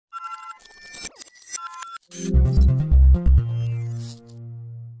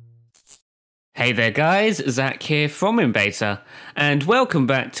Hey there guys, Zach here from InBeta, and welcome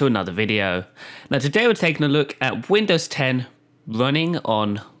back to another video. Now today we're taking a look at Windows 10 running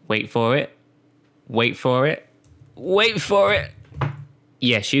on, wait for it,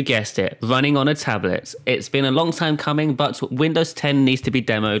 yes, you guessed it, running on a tablet. It's been a long time coming, but Windows 10 needs to be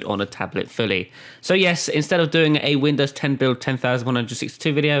demoed on a tablet fully. So yes, instead of doing a Windows 10 build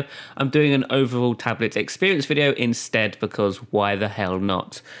 10,162 video, I'm doing an overall tablet experience video instead, because why the hell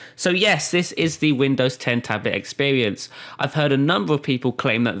not? So yes, this is the Windows 10 tablet experience. I've heard a number of people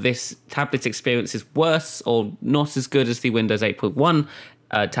claim that this tablet experience is worse or not as good as the Windows 8.1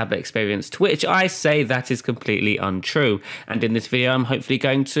 tablet experience, to which I say that is completely untrue. And in this video, I'm hopefully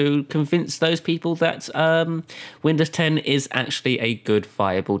going to convince those people that Windows 10 is actually a good,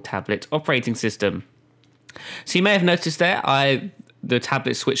 viable tablet operating system. So you may have noticed there, the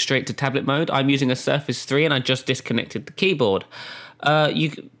tablet switched straight to tablet mode. I'm using a Surface 3 and I just disconnected the keyboard.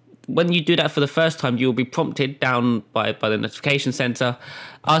 When you do that for the first time, you'll be prompted down by the notification center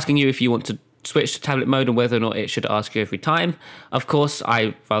asking you if you want to switch to tablet mode and whether or not it should ask you every time. Of course,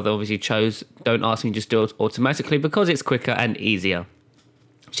 I rather obviously chose don't ask me, just do it automatically, because it's quicker and easier.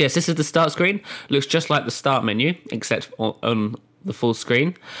 So yes, this is the start screen. Looks just like the start menu, except on the full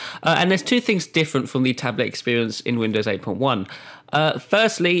screen. And there's two things different from the tablet experience in Windows 8.1.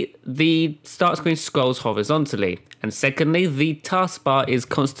 Firstly, the start screen scrolls horizontally, and secondly, the taskbar is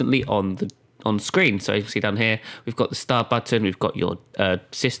constantly on screen. So you can see down here, we've got the start button, we've got your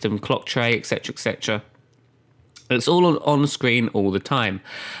system clock tray, etc, etc. It's all on screen all the time.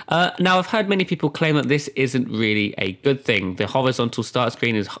 Now, I've heard many people claim that this isn't really a good thing. The horizontal start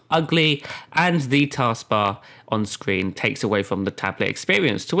screen is ugly, and the taskbar on screen takes away from the tablet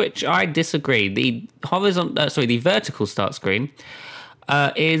experience, to which I disagree. The vertical start screen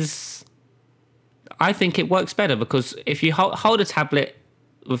I think it works better, because if you hold a tablet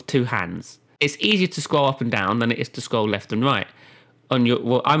with two hands, it's easier to scroll up and down than it is to scroll left and right.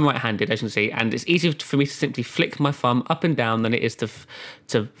 I'm right-handed, as you can see, and it's easier for me to simply flick my thumb up and down than it is to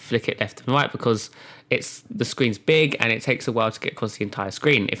flick it left and right, because the screen's big and it takes a while to get across the entire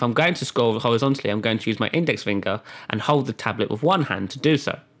screen. If I'm going to scroll horizontally, I'm going to use my index finger and hold the tablet with one hand to do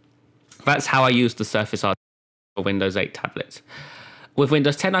so. That's how I use the Surface R for Windows 8 tablets. With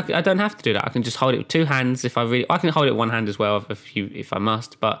Windows 10, I don't have to do that. I can just hold it with two hands if I can hold it with one hand as well if I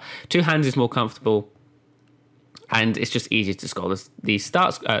must, but two hands is more comfortable, and it's just easier to scroll the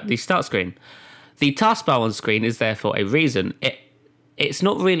start screen. The taskbar on screen is there for a reason. It's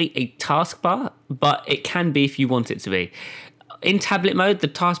not really a taskbar, but it can be if you want it to be. In tablet mode, the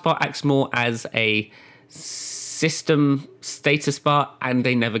taskbar acts more as a system status bar and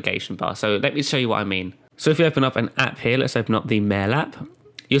a navigation bar. So let me show you what I mean. So if you open up an app here, let's open up the Mail app,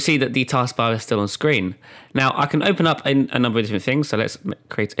 you'll see that the taskbar is still on screen. Now, I can open up a number of different things. So let's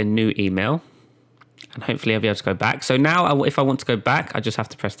create a new email, and hopefully I'll be able to go back. So now if I want to go back, I just have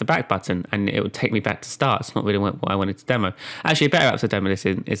to press the back button and it will take me back to start. It's not really what I wanted to demo. Actually, a better app to demo this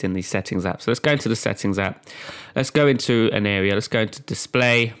is in the settings app. So let's go into the settings app. Let's go into an area. Let's go into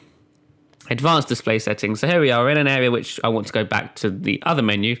display, advanced display settings. So here we are in an area which I want to go back to the other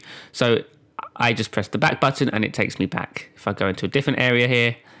menu. So I just press the back button and it takes me back. If I go into a different area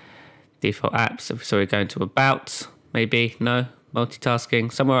here, default apps, so we go into about, maybe, no,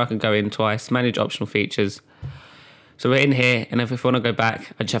 multitasking, somewhere I can go in twice, manage optional features. So we're in here, and if I want to go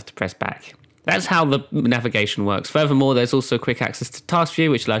back, I just have to press back. That's how the navigation works. Furthermore, there's also quick access to Task View,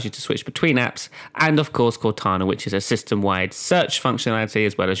 which allows you to switch between apps, and of course Cortana, which is a system-wide search functionality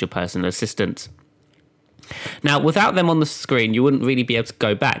as well as your personal assistant. Now, without them on the screen, you wouldn't really be able to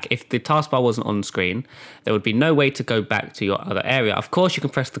go back. If the taskbar wasn't on the screen, there would be no way to go back to your other area. Of course, you can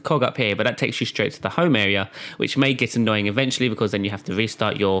press the cog up here, but that takes you straight to the home area, which may get annoying eventually, because then you have to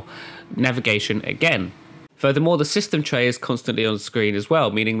restart your navigation again. Furthermore, the system tray is constantly on screen as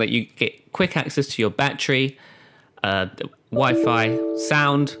well, meaning that you get quick access to your battery, Wi-Fi,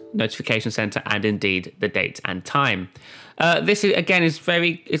 sound, notification center, and indeed the date and time. This again is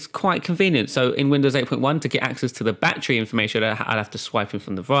it's quite convenient. So in Windows 8.1, to get access to the battery information, I'd have to swipe in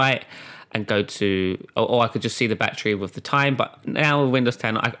from the right and go to, or I could just see the battery with the time. But now with Windows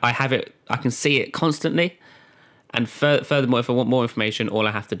 10, I have it, I can see it constantly. And furthermore, if I want more information, all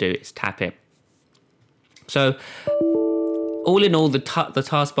I have to do is tap it. So all in all, the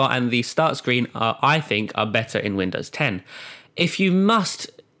taskbar and the start screen I think are better in Windows 10. If you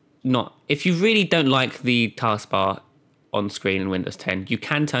really don't like the taskbar on screen in Windows 10, you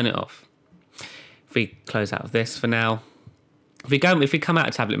can turn it off. If we close out of this for now, If we come out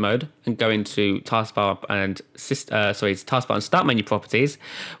of tablet mode and go into taskbar and taskbar and start menu properties,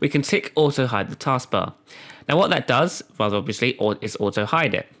 we can tick auto hide the taskbar. Now what that does, rather obviously, is auto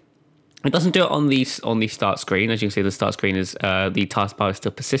hide it. It doesn't do it on the start screen. As you can see, the start screen is the taskbar is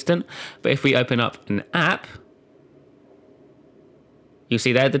still persistent. But if we open up an app, you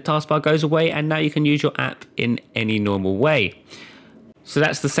see there the taskbar goes away, and now you can use your app in any normal way. So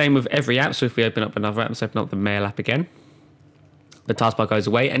that's the same with every app. So if we open up another app, let's open up the mail app again. The taskbar goes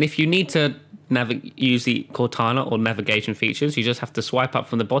away, and if you need to use the Cortana or navigation features, you just have to swipe up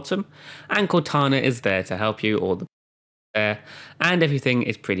from the bottom, and Cortana is there to help you, or there, and everything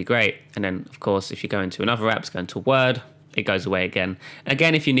is pretty great. And then, of course, if you go into another app, go into Word, it goes away again.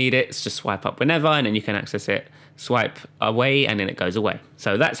 Again, if you need it, it's just swipe up whenever, and then you can access it. Swipe away, and then it goes away.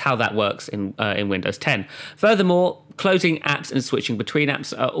 So that's how that works in Windows 10. Furthermore, closing apps and switching between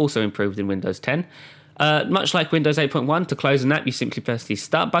apps are also improved in Windows 10. Much like Windows 8.1, to close an app, you simply press the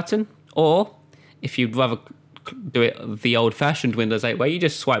Start button, or if you'd rather do it the old-fashioned Windows 8 way, you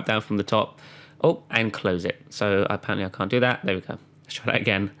just swipe down from the top, and close it. So apparently I can't do that. There we go. Let's try that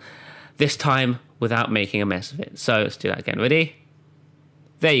again. This time without making a mess of it. So let's do that again. Ready?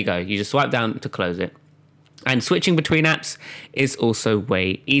 There you go. You just swipe down to close it. And switching between apps is also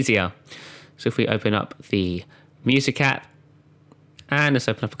way easier. So if we open up the music app, and let's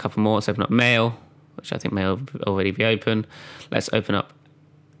open up a couple more. Let's open up Mail, which I think may already be open. Let's open up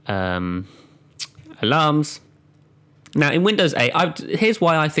Alarms. Now in Windows 8, here's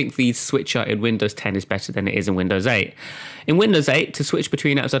why I think the switcher in Windows 10 is better than it is in Windows 8. In Windows 8, to switch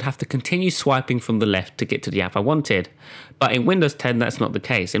between apps, I'd have to continue swiping from the left to get to the app I wanted. But in Windows 10, that's not the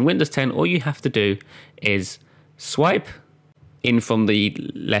case. In Windows 10, all you have to do is swipe in from the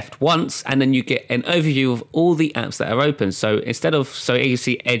left once, and then you get an overview of all the apps that are open. So you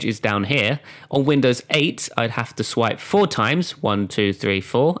see Edge is down here. On Windows 8, I'd have to swipe 4 times, 1, 2, 3,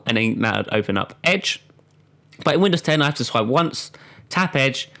 4, and then that would open up Edge. But in Windows 10, I have to swipe once, tap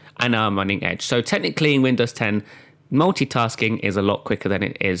Edge, and now I'm running Edge. So technically in Windows 10, multitasking is a lot quicker than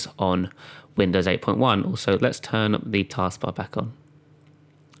it is on Windows 8.1. Also, let's turn the taskbar back on,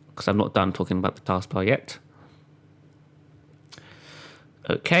 because I'm not done talking about the taskbar yet.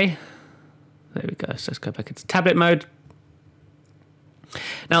 Okay, there we go. So let's go back into tablet mode.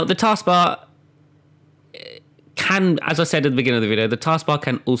 Now the taskbar can, as I said at the beginning of the video, the taskbar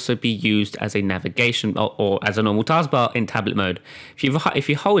can also be used as a navigation or as a normal taskbar in tablet mode. If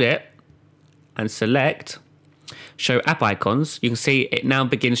you hold it and select show app icons, you can see it now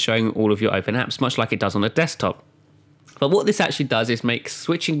begins showing all of your open apps, much like it does on a desktop. But what this actually does is make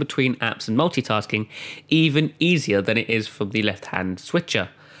switching between apps and multitasking even easier than it is from the left-hand switcher.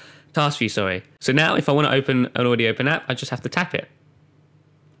 Task view, sorry. So now if I want to open an already open app, I just have to tap it.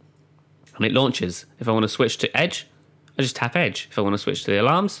 And it launches. If I want to switch to Edge, I just tap Edge. If I want to switch to the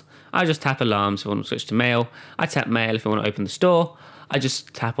alarms, I just tap alarms. If I want to switch to mail, I tap mail. If I want to open the store, I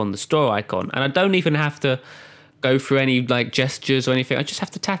just tap on the store icon. And I don't even have to go through any like gestures or anything. I just have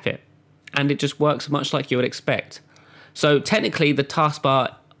to tap it. And it just works much like you would expect. So technically the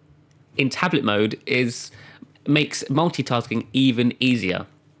taskbar in tablet mode makes multitasking even easier.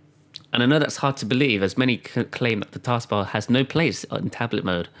 And I know that's hard to believe, as many claim that the taskbar has no place in tablet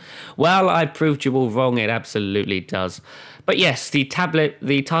mode. Well, I proved you all wrong, it absolutely does. But yes, the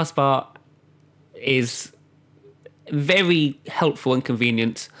taskbar is very helpful and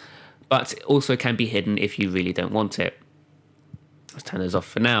convenient, but also can be hidden if you really don't want it. Let's turn those off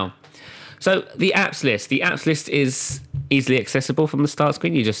for now. So the apps list is easily accessible from the start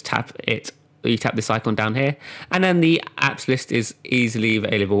screen. You just tap it, you tap this icon down here, and then the apps list is easily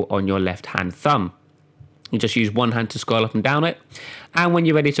available on your left-hand thumb. You just use one hand to scroll up and down it, and when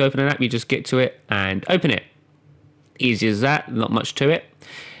you're ready to open an app, you just get to it and open it. Easy as that, not much to it.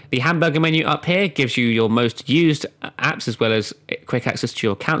 The hamburger menu up here gives you your most used apps, as well as quick access to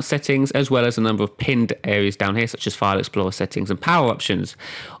your account settings, as well as a number of pinned areas down here, such as File Explorer settings and power options.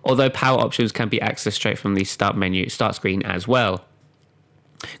 Although power options can be accessed straight from the start screen as well.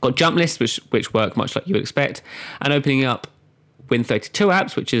 Got jump lists, which work much like you would expect, and opening up Win32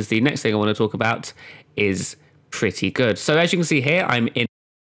 apps, which is the next thing I want to talk about, is pretty good. So as you can see here, I'm in,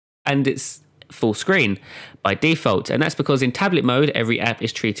 and it's full screen by default, and that's because in tablet mode every app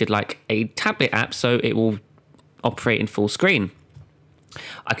is treated like a tablet app, so it will operate in full screen.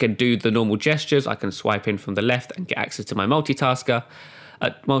 I can do the normal gestures, I can swipe in from the left and get access to my multitasker,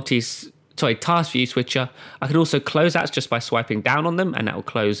 task view switcher. I can also close apps just by swiping down on them, and that will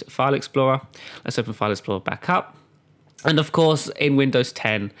close File Explorer. Let's open File Explorer back up. And of course, in Windows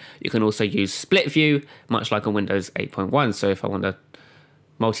 10, you can also use split view, much like on Windows 8.1. So if I want to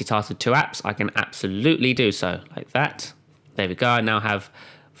multitask with 2 apps, I can absolutely do so, like that. There we go. I now have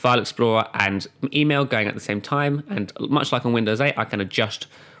File Explorer and email going at the same time. And much like on Windows 8, I can adjust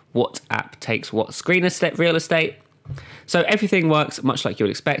what app takes what screen real estate. So everything works much like you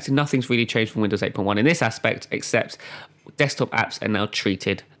would expect. Nothing's really changed from Windows 8.1 in this aspect, except desktop apps are now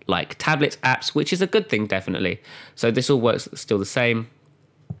treated like tablet apps, which is a good thing, definitely. So this all works still the same.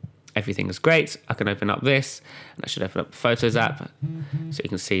 Everything is great. I can open up this, and I should open up the Photos app, so you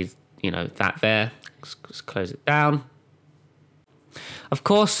can see, that there. Just close it down. Of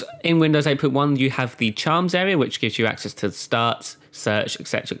course, in Windows 8.1, you have the Charms area, which gives you access to Start, Search,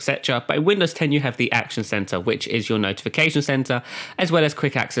 etc., etc. But in Windows 10, you have the Action Center, which is your notification center, as well as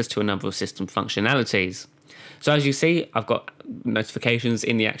quick access to a number of system functionalities. So as you see, I've got notifications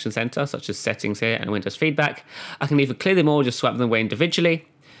in the Action Center, such as settings here and Windows feedback. I can either clear them all or just swipe them away individually.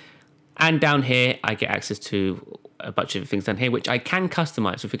 And down here, I get access to a bunch of things down here, which I can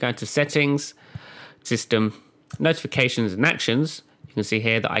customize. So if we go into Settings, System, Notifications and Actions, you can see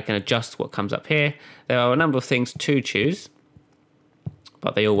here that I can adjust what comes up here. There are a number of things to choose,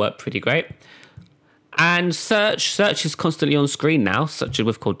 but they all work pretty great. And search is constantly on screen now, such as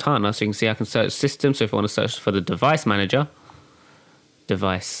with Cortana. So you can see I can search System. So if I want to search for the Device Manager,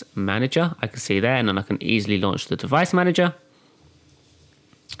 I can see there, and then I can easily launch the Device Manager.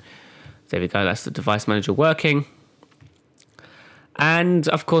 There we go, that's the Device Manager working. And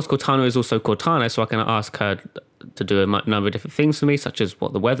of course, Cortana is also Cortana, so I can ask her to do a number of different things for me, such as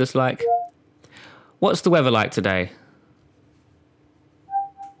what the weather's like. What's the weather like today?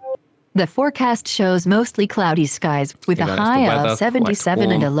 The forecast shows mostly cloudy skies with a high of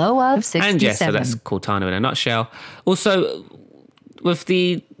 77 and a low of 67. And yes, so that's Cortana in a nutshell. Also, with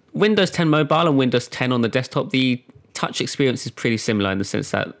the Windows 10 mobile and Windows 10 on the desktop, the touch experience is pretty similar in the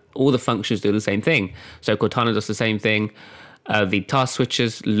sense that all the functions do the same thing. So Cortana does the same thing. The task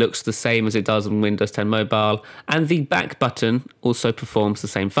switches looks the same as it does on Windows 10 mobile. And the back button also performs the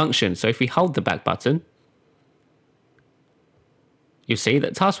same function. So if we hold the back button, you see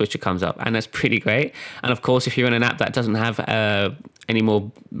that task switcher comes up, and that's pretty great. And of course, if you're in an app that doesn't have any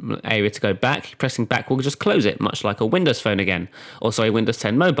more area to go back, pressing back will just close it, much like a Windows Phone again, or sorry, Windows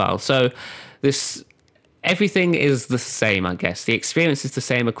 10 mobile. So everything is the same, I guess. The experience is the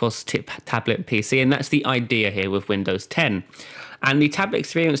same across tablet and PC, and that's the idea here with Windows 10. And the tablet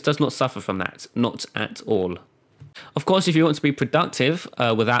experience does not suffer from that, not at all. Of course, if you want to be productive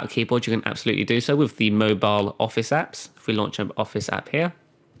without a keyboard, you can absolutely do so with the mobile Office apps. If we launch an Office app here,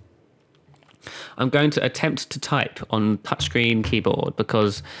 I'm going to attempt to type on touchscreen keyboard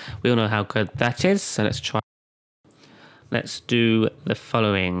because we all know how good that is. So let's try. Let's do the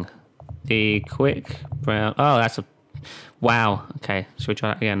following. The quick brown. Oh, that's a. Wow. Okay, should we try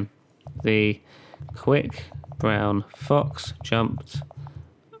that again? The quick brown fox jumped.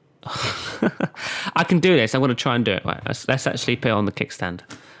 I can do this. I'm going to try and do it. Right, let's actually put it on the kickstand.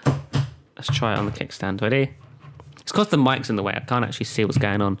 Let's try it on the kickstand. Ready? It's because the mic's in the way. I can't actually see what's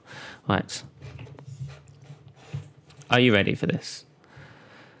going on. Right. Are you ready for this?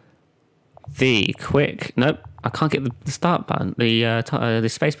 The quick... Nope. I can't get the start button. The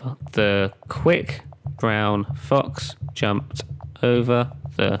space bar. The quick brown fox jumped over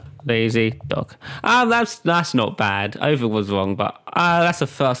the lazy dog. That's not bad. Over was wrong, but that's a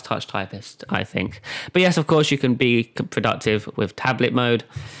first touch typist, I think. But yes, of course, you can be productive with tablet mode.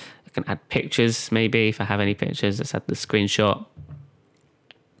 I can add pictures, maybe, if I have any pictures. Let's add the screenshot.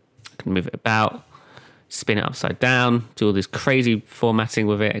 I can move it about, spin it upside down, do all this crazy formatting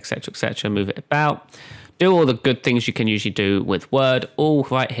with it, etc., etc., move it about. Do all the good things you can usually do with Word, all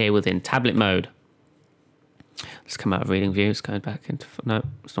right here within tablet mode. Let's come out of reading view. Let's go back into... No,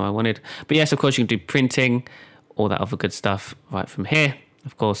 that's not what I wanted. But yes, of course, you can do printing, all that other good stuff right from here.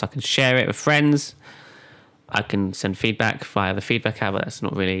 Of course, I can share it with friends. I can send feedback via the feedback app, but that's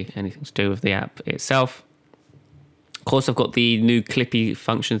not really anything to do with the app itself. Of course, I've got the new Clippy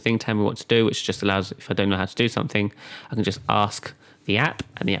function thing, tell me what to do, which just allows, if I don't know how to do something, I can just ask the app,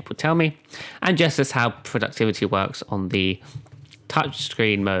 and the app will tell me. And just as how productivity works on the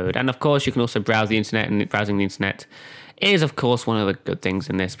touchscreen mode. And of course, you can also browse the internet, and browsing the internet is, of course, one of the good things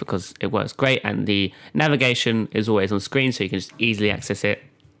in this because it works great, and the navigation is always on screen, so you can just easily access it,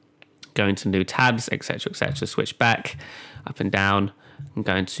 go into new tabs, etc., etc., switch back, up and down, and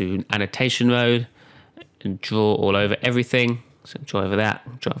go into annotation mode, and draw all over everything. So draw over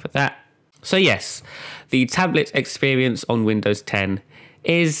that, draw over that. So yes, the tablet experience on Windows 10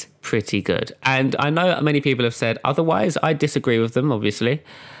 is pretty good. And I know many people have said otherwise. I disagree with them, obviously.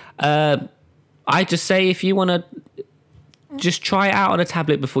 I just say if you want to just try it out on a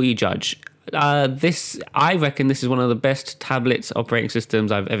tablet before you judge. I reckon this is one of the best tablet operating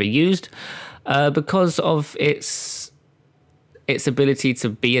systems I've ever used because of its its ability to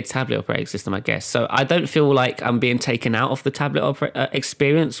be a tablet operating system, I guess. So I don't feel like I'm being taken out of the tablet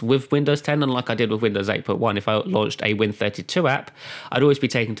experience with Windows 10, unlike I did with Windows 8.1. If I launched a Win32 app, I'd always be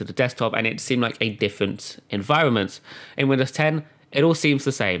taken to the desktop, and it seemed like a different environment. In Windows 10, it all seems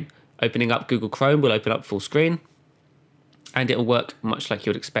the same. Opening up Google Chrome will open up full screen, and it will work much like you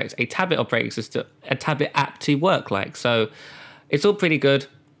would expect a tablet operating system, a tablet app to work like. So it's all pretty good.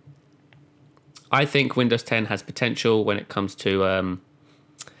 I think Windows 10 has potential when it comes to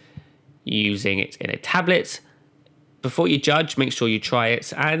using it in a tablet. Before you judge, make sure you try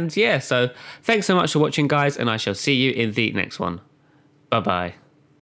it. And yeah, so thanks so much for watching, guys, and I shall see you in the next one. Bye-bye.